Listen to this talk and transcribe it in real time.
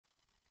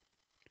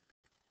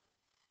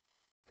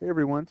Hey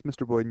everyone, it's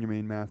Mr. Boyd, your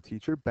main math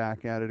teacher,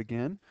 back at it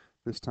again.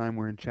 This time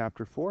we're in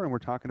chapter 4 and we're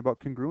talking about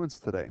congruence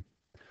today.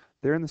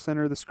 There in the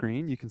center of the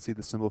screen, you can see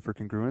the symbol for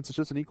congruence. It's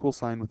just an equal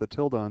sign with a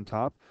tilde on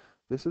top.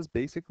 This is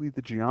basically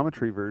the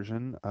geometry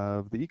version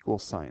of the equal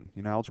sign.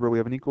 In algebra, we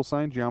have an equal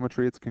sign.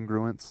 Geometry, it's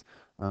congruence.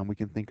 We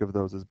can think of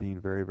those as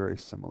being very, very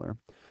similar.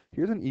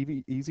 Here's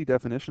an easy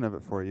definition of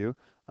it for you.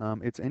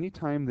 It's any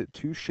time that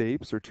two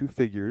shapes or two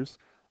figures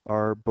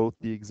are both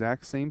the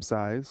exact same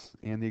size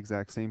and the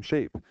exact same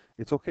shape.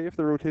 It's okay if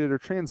they're rotated or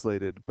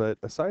translated, but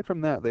aside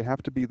from that, they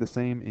have to be the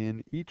same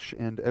in each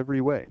and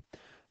every way.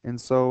 And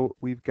so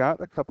we've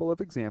got a couple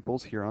of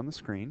examples here on the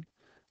screen.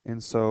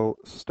 And so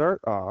start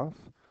off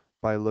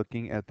by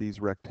looking at these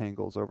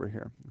rectangles over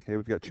here. Okay,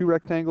 we've got two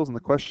rectangles, and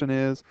the question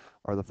is,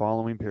 are the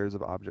following pairs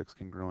of objects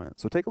congruent?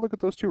 So take a look at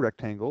those two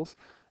rectangles,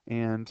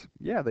 and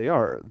yeah, they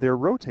are. They're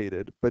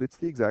rotated, but it's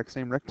the exact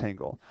same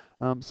rectangle.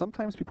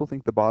 Sometimes people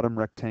think the bottom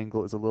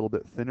rectangle is a little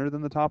bit thinner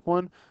than the top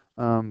one.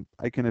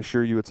 I can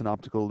assure you it's an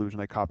optical illusion.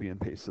 I copy and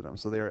pasted them,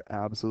 so they are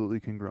absolutely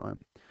congruent.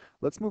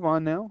 Let's move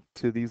on now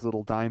to these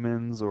little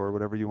diamonds or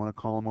whatever you want to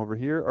call them over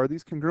here. Are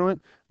these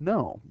congruent?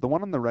 No. The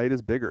one on the right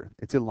is bigger.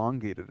 It's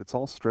elongated. It's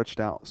all stretched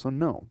out. So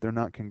no, they're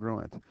not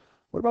congruent.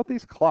 What about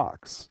these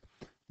clocks?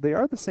 They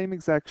are the same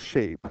exact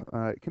shape.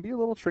 It can be a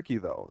little tricky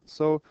though.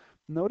 So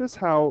notice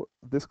how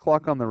this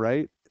clock on the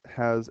right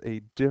has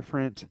a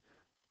different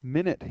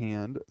minute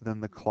hand than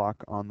the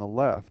clock on the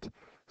left.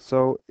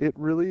 So it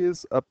really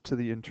is up to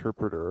the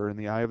interpreter or in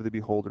the eye of the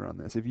beholder on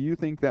this. If you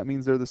think that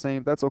means they're the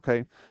same, that's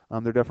okay.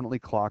 They're definitely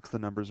clocks. The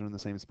numbers are in the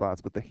same spots,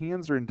 but the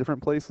hands are in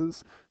different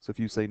places. So if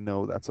you say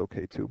no, that's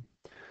okay too.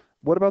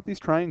 What about these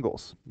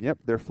triangles? Yep,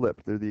 they're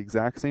flipped. They're the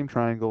exact same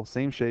triangle,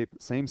 same shape,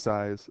 same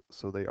size,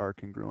 so they are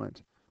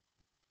congruent.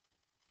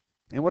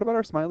 And what about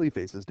our smiley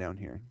faces down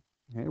here?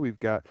 Okay, we've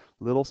got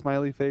little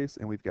smiley face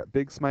and we've got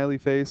big smiley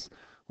face.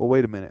 Well,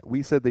 wait a minute.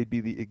 We said they'd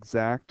be the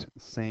exact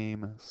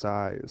same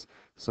size.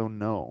 So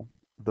no,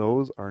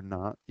 those are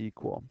not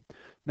equal.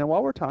 Now,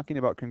 while we're talking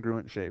about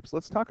congruent shapes,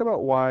 let's talk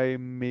about why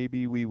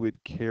maybe we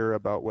would care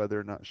about whether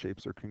or not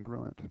shapes are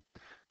congruent.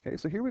 Okay,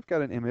 so here we've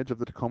got an image of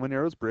the Tacoma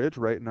Narrows Bridge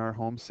right in our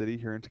home city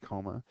here in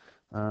Tacoma.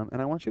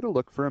 And I want you to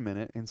look for a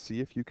minute and see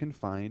if you can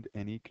find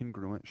any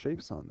congruent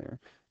shapes on there.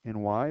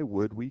 And why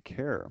would we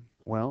care?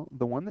 Well,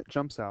 the one that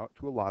jumps out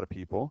to a lot of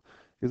people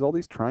is all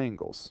these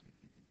triangles.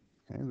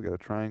 Okay, we've got a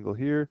triangle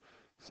here,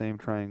 same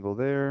triangle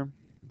there.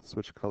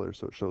 Switch colors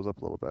so it shows up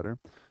a little better.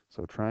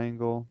 So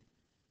triangle,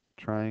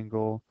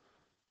 triangle,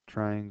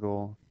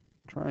 triangle,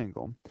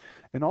 triangle.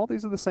 And all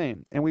these are the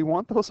same. And we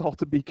want those all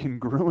to be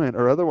congruent,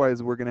 or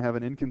otherwise we're going to have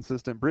an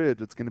inconsistent bridge.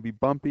 It's going to be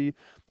bumpy.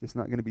 It's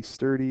not going to be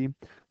sturdy.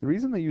 The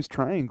reason they use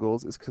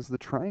triangles is because the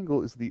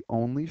triangle is the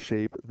only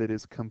shape that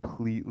is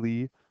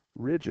completely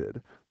rigid.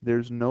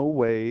 There's no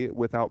way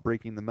without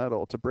breaking the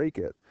metal to break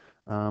it.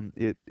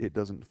 It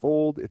doesn't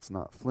fold. It's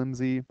not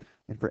flimsy.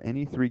 And for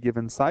any three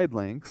given side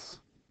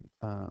lengths,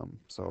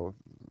 so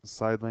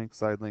side length,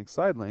 side length,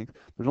 side length,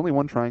 there's only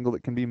one triangle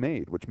that can be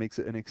made, which makes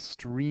it an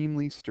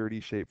extremely sturdy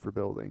shape for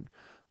building.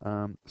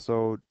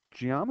 So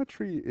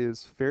geometry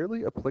is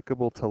fairly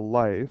applicable to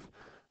life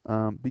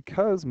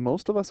because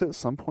most of us at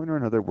some point or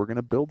another, we're going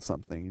to build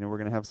something. We're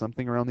going to have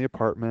something around the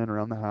apartment,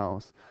 around the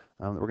house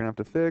that we're going to have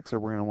to fix, or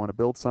we're going to want to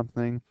build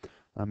something.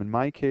 In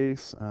my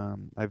case,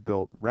 I've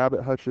built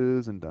rabbit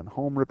hutches and done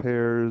home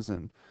repairs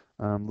and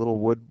little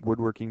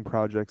woodworking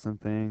projects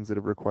and things that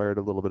have required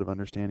a little bit of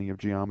understanding of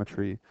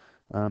geometry.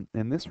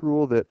 And this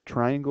rule that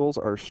triangles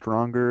are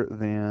stronger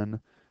than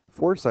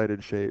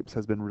four-sided shapes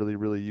has been really,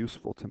 really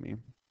useful to me.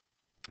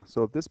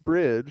 So if this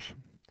bridge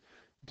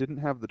didn't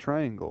have the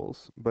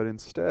triangles, but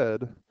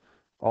instead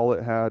all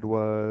it had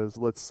was,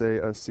 let's say,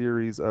 a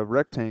series of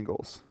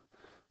rectangles,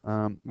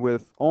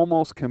 with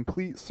almost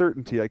complete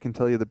certainty, I can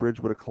tell you the bridge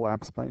would have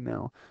collapsed by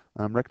now.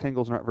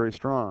 Rectangles are not very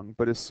strong,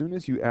 but as soon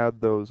as you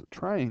add those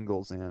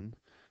triangles in,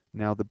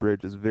 now the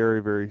bridge is very,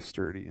 very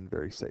sturdy and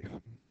very safe.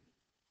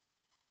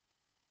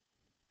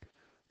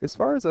 As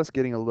far as us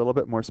getting a little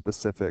bit more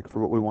specific for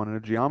what we want in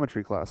a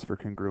geometry class for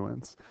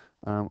congruence,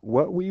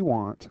 what we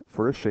want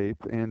for a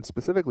shape, and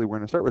specifically we're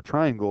going to start with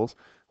triangles,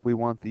 we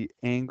want the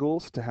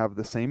angles to have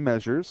the same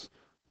measures.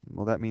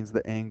 Well, that means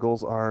the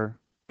angles are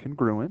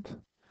congruent.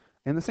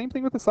 And the same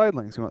thing with the side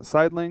lengths. We want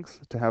side lengths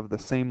to have the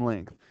same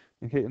length.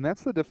 Okay, and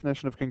that's the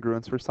definition of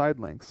congruence for side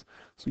lengths.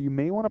 So you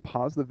may want to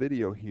pause the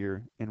video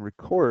here and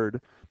record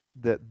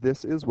that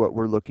this is what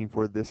we're looking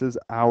for. This is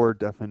our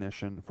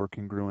definition for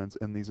congruence,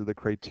 and these are the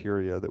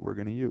criteria that we're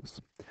going to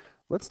use.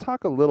 Let's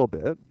talk a little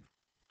bit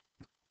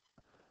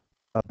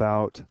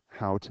about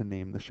how to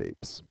name the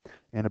shapes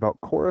and about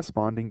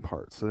corresponding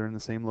parts. So they're in the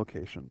same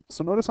location.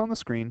 So notice on the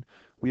screen,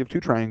 we have two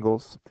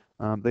triangles.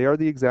 They are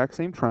the exact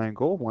same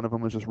triangle. One of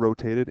them was just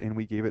rotated and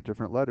we gave it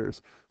different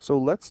letters. So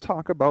let's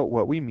talk about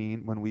what we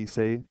mean when we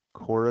say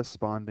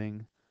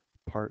corresponding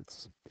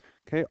parts.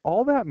 Okay,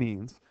 all that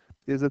means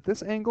is that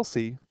this angle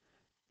C,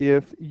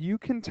 if you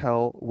can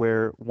tell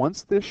where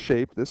once this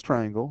shape, this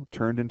triangle,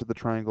 turned into the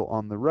triangle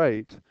on the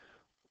right,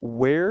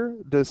 where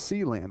does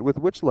C land? With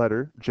which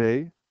letter?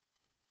 J,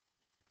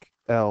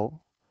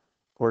 L,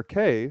 or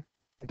K,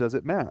 does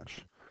it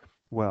match?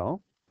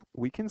 Well,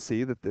 we can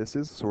see that this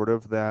is sort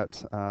of that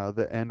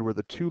the end where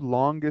the two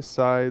longest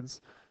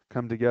sides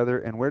come together.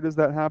 And where does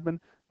that happen?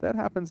 That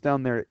happens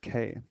down there at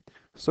K.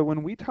 So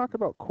when we talk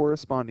about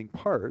corresponding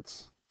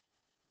parts,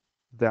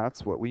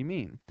 that's what we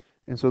mean.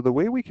 And so the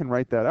way we can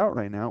write that out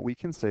right now, we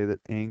can say that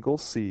angle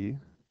C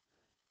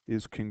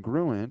is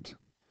congruent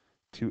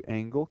to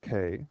angle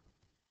K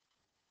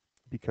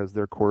because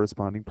they're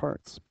corresponding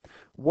parts.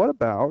 What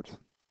about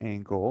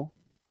angle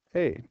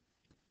A?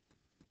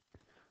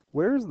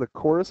 Where's the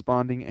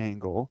corresponding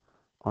angle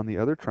on the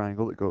other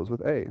triangle that goes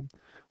with A?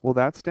 Well,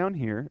 that's down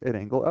here at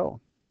angle L.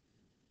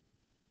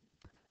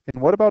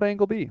 And what about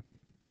angle B?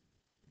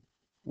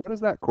 What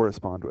does that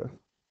correspond with?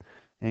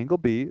 Angle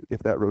B,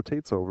 if that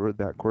rotates over,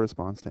 that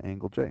corresponds to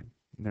angle J.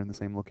 They're in the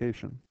same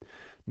location.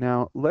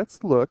 Now,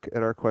 let's look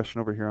at our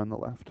question over here on the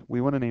left.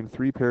 We want to name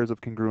 3 pairs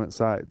of congruent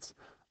sides.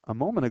 A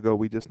moment ago,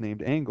 we just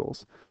named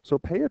angles. So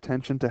pay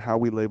attention to how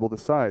we label the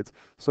sides.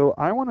 So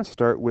I want to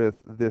start with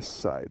this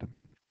side,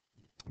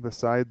 the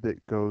side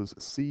that goes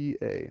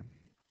CA.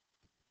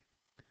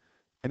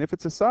 And if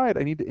it's a side,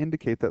 I need to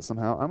indicate that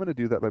somehow. I'm going to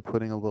do that by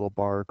putting a little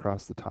bar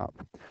across the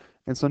top.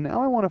 And so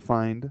now I want to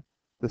find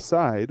the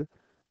side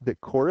that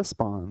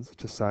corresponds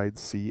to side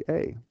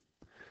CA.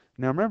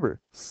 Now remember,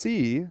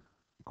 C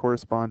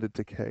corresponded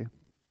to K,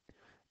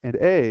 and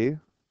A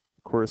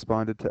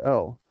corresponded to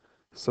L.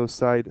 So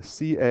side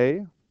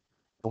CA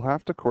will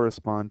have to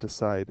correspond to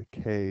side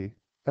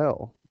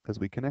KL as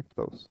we connect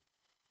those.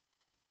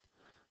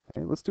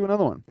 Okay, let's do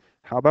another one.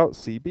 How about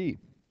CB?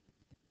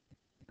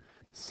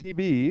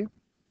 CB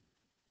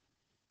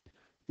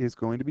is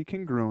going to be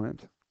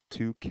congruent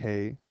to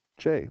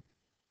KJ.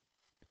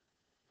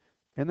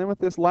 And then with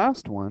this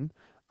last one,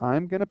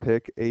 I'm going to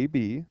pick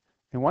AB.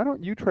 And why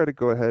don't you try to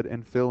go ahead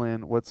and fill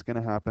in what's going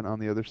to happen on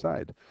the other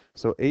side?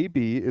 So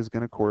AB is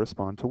going to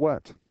correspond to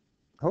what?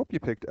 I hope you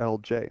picked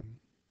LJ,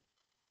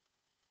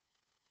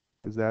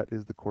 because that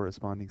is the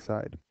corresponding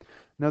side.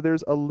 Now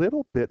there's a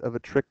little bit of a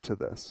trick to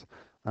this.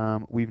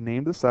 We've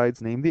named the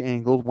sides, named the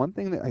angles. One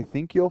thing that I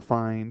think you'll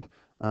find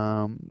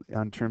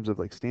in terms of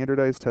like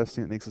standardized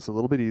testing that makes this a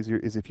little bit easier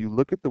is if you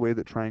look at the way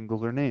that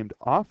triangles are named,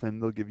 often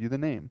they'll give you the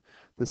name.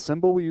 The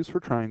symbol we use for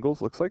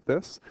triangles looks like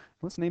this.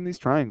 Let's name these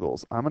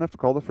triangles. I'm going to have to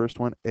call the first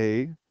one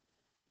A,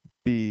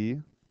 B,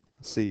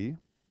 C.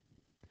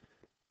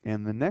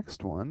 And the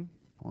next one,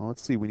 well,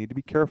 let's see, we need to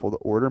be careful. The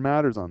order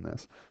matters on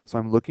this. So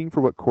I'm looking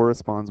for what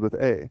corresponds with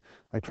A.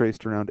 I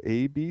traced around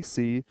A, B,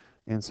 C,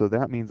 and so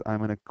that means I'm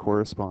going to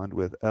correspond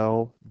with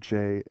L,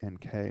 J, and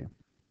K.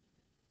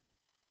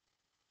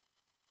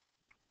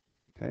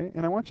 Okay,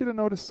 and I want you to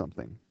notice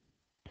something.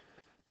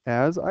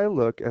 As I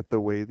look at the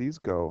way these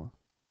go,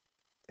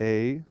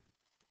 A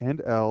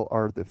and L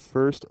are the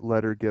first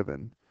letter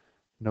given.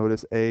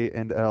 Notice A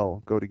and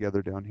L go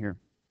together down here.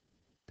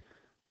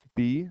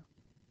 B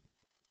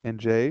and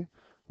J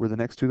were the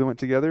next two that went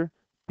together.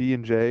 B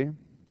and J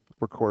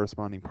were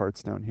corresponding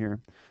parts down here.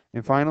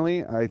 And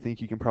finally, I think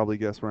you can probably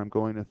guess where I'm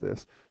going with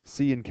this.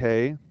 C and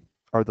K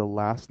are the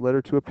last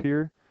letter to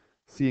appear.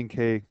 C and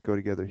K go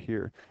together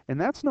here. And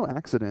that's no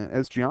accident.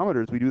 As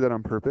geometers, we do that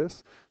on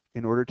purpose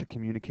in order to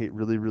communicate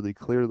really, really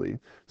clearly.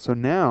 So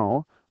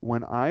now,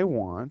 when I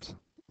want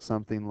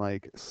something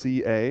like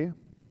CA,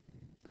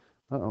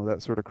 uh-oh,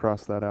 that sort of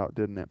crossed that out,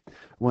 didn't it?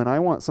 When I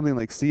want something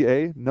like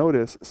CA,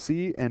 notice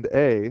C and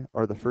A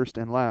are the first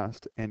and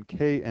last, and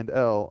K and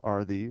L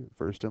are the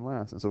first and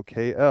last. And so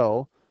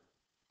KL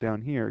down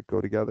here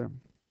go together.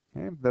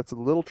 Okay? That's a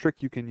little trick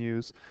you can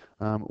use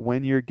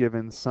when you're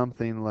given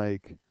something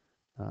like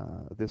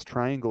this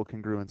triangle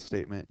congruence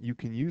statement. You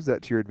can use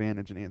that to your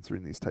advantage in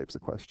answering these types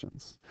of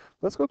questions.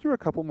 Let's go through a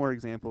couple more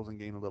examples and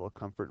gain a little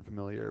comfort and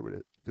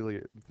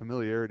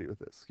familiarity with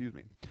this. Excuse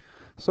me.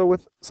 So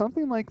with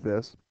something like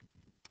this,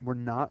 we're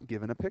not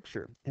given a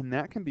picture, and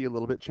that can be a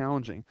little bit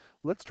challenging.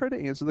 Let's try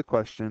to answer the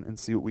question and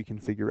see what we can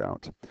figure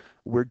out.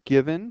 We're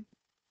given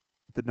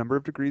the number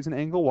of degrees in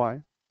angle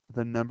Y,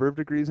 the number of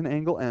degrees in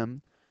angle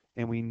M,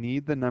 and we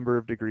need the number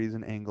of degrees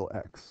in angle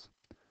X.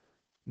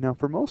 Now,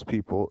 for most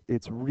people,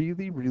 it's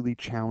really, really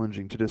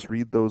challenging to just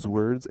read those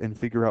words and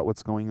figure out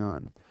what's going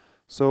on.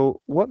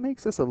 So what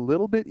makes this a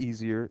little bit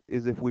easier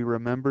is if we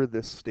remember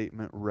this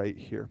statement right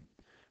here.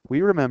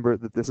 We remember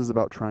that this is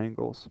about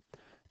triangles.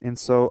 And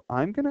so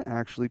I'm going to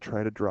actually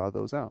try to draw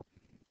those out.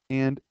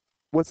 And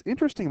what's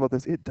interesting about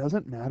this, it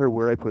doesn't matter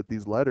where I put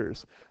these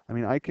letters. I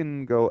mean, I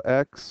can go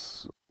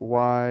X,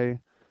 Y,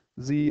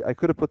 Z. I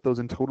could have put those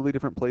in totally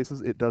different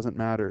places. It doesn't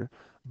matter.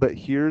 But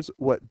here's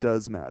what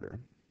does matter.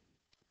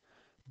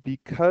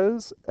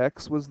 Because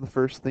X was the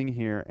first thing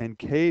here and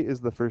K is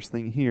the first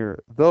thing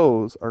here,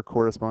 those are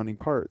corresponding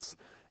parts.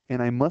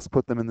 And I must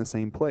put them in the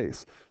same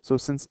place. So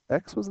since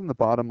X was in the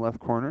bottom left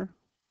corner,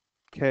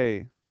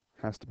 K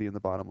has to be in the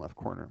bottom left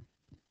corner.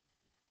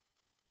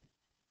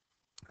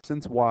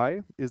 Since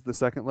Y is the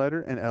second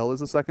letter and L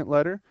is the second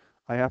letter,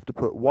 I have to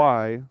put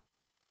Y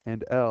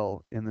and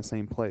L in the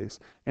same place.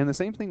 And the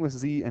same thing with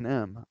Z and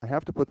M. I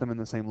have to put them in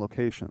the same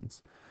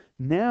locations.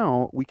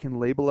 Now we can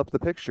label up the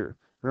picture.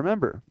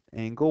 Remember,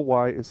 angle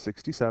Y is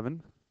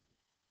 67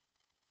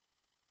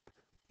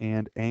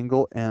 and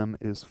angle M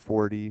is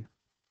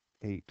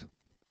 48.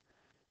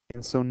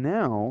 And so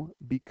now,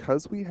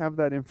 because we have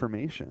that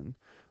information,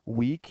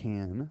 we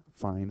can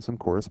find some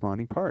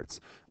corresponding parts.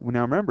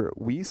 Now remember,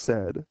 we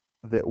said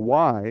that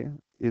y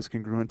is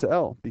congruent to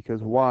L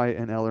because y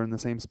and L are in the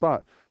same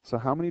spot. So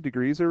how many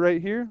degrees are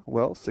right here?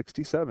 Well,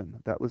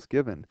 67. That was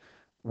given.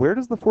 Where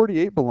does the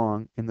 48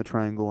 belong in the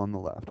triangle on the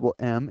left? Well,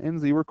 M and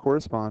Z were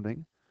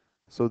corresponding,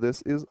 so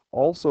this is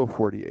also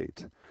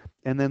 48.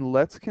 And then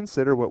let's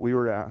consider what we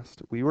were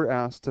asked. We were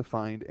asked to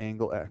find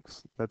angle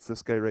X. That's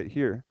this guy right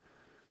here.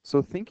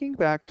 So thinking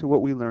back to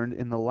what we learned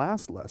in the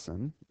last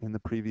lesson, in the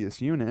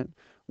previous unit,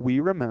 we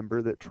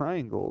remember that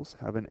triangles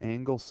have an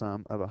angle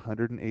sum of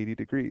 180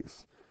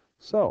 degrees.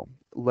 So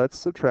let's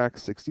subtract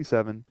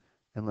 67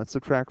 and let's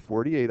subtract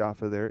 48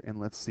 off of there and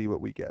let's see what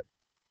we get.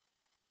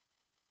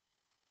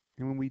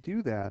 And when we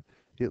do that,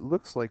 it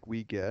looks like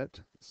we get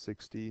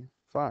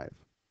 65.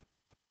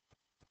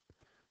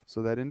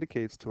 So that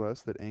indicates to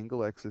us that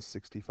angle X is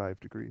 65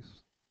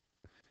 degrees.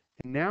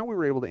 And now we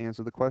were able to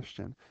answer the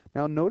question.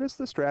 Now notice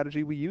the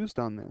strategy we used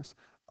on this.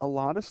 A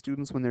lot of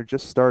students, when they're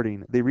just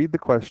starting, they read the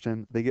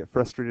question, they get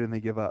frustrated and they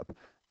give up.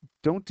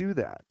 Don't do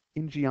that.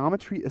 In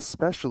geometry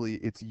especially,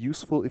 it's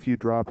useful if you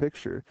draw a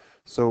picture.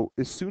 So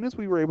as soon as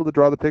we were able to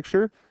draw the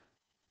picture,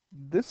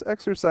 this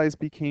exercise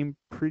became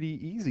pretty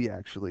easy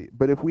actually.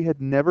 But if we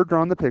had never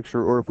drawn the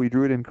picture or if we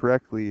drew it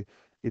incorrectly,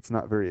 it's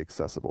not very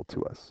accessible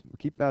to us.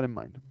 Keep that in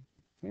mind.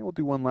 Okay, we'll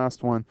do one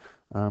last one,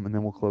 and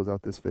then we'll close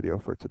out this video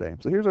for today.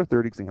 So here's our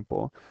third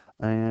example,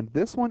 and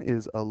this one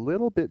is a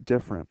little bit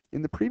different.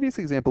 In the previous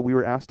example, we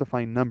were asked to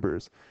find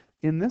numbers.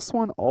 In this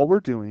one, all we're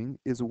doing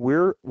is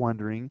we're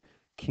wondering,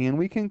 can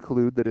we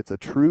conclude that it's a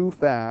true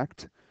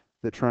fact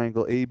that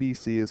triangle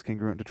ABC is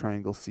congruent to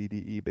triangle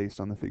CDE based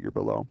on the figure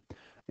below?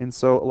 And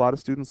so a lot of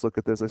students look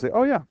at this, they say,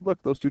 oh yeah, look,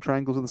 those two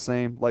triangles are the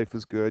same, life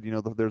is good, you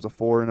know, there's a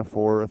 4 and a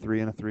 4, a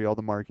 3 and a 3, all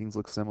the markings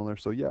look similar,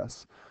 so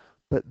yes.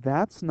 But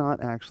that's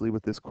not actually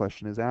what this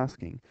question is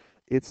asking.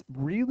 It's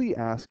really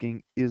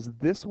asking, is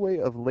this way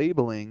of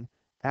labeling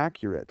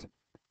accurate?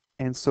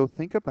 And so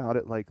think about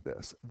it like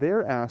this.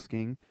 They're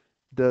asking,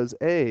 does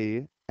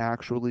A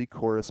actually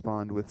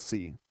correspond with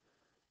C?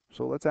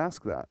 So let's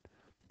ask that.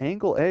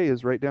 Angle A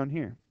is right down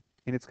here,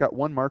 and it's got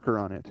one marker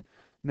on it.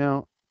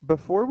 Now,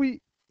 before we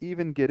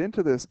even get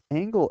into this,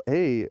 angle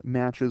A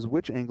matches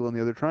which angle in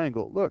the other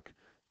triangle? Look,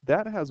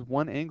 that has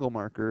one angle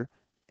marker,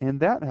 and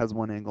that has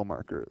one angle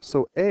marker.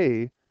 So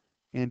A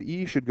and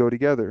E should go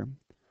together.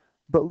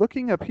 But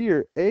looking up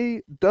here,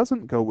 A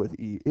doesn't go with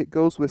E, it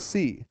goes with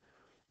C.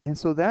 And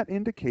so that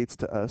indicates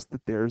to us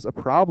that there's a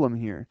problem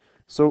here.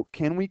 So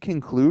can we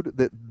conclude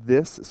that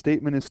this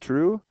statement is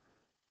true?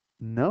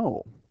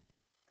 No.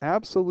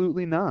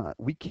 Absolutely not.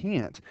 We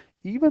can't.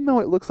 Even though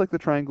it looks like the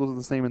triangles are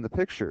the same in the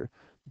picture,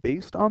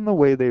 based on the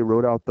way they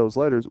wrote out those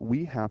letters,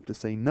 we have to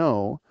say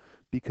no,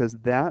 because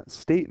that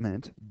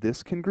statement,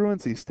 this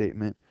congruency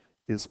statement,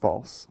 is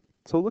false.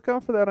 So look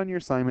out for that on your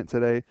assignment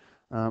today.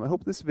 I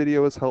hope this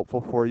video is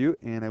helpful for you,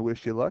 and I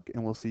wish you luck,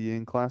 and we'll see you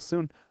in class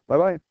soon.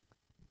 Bye-bye.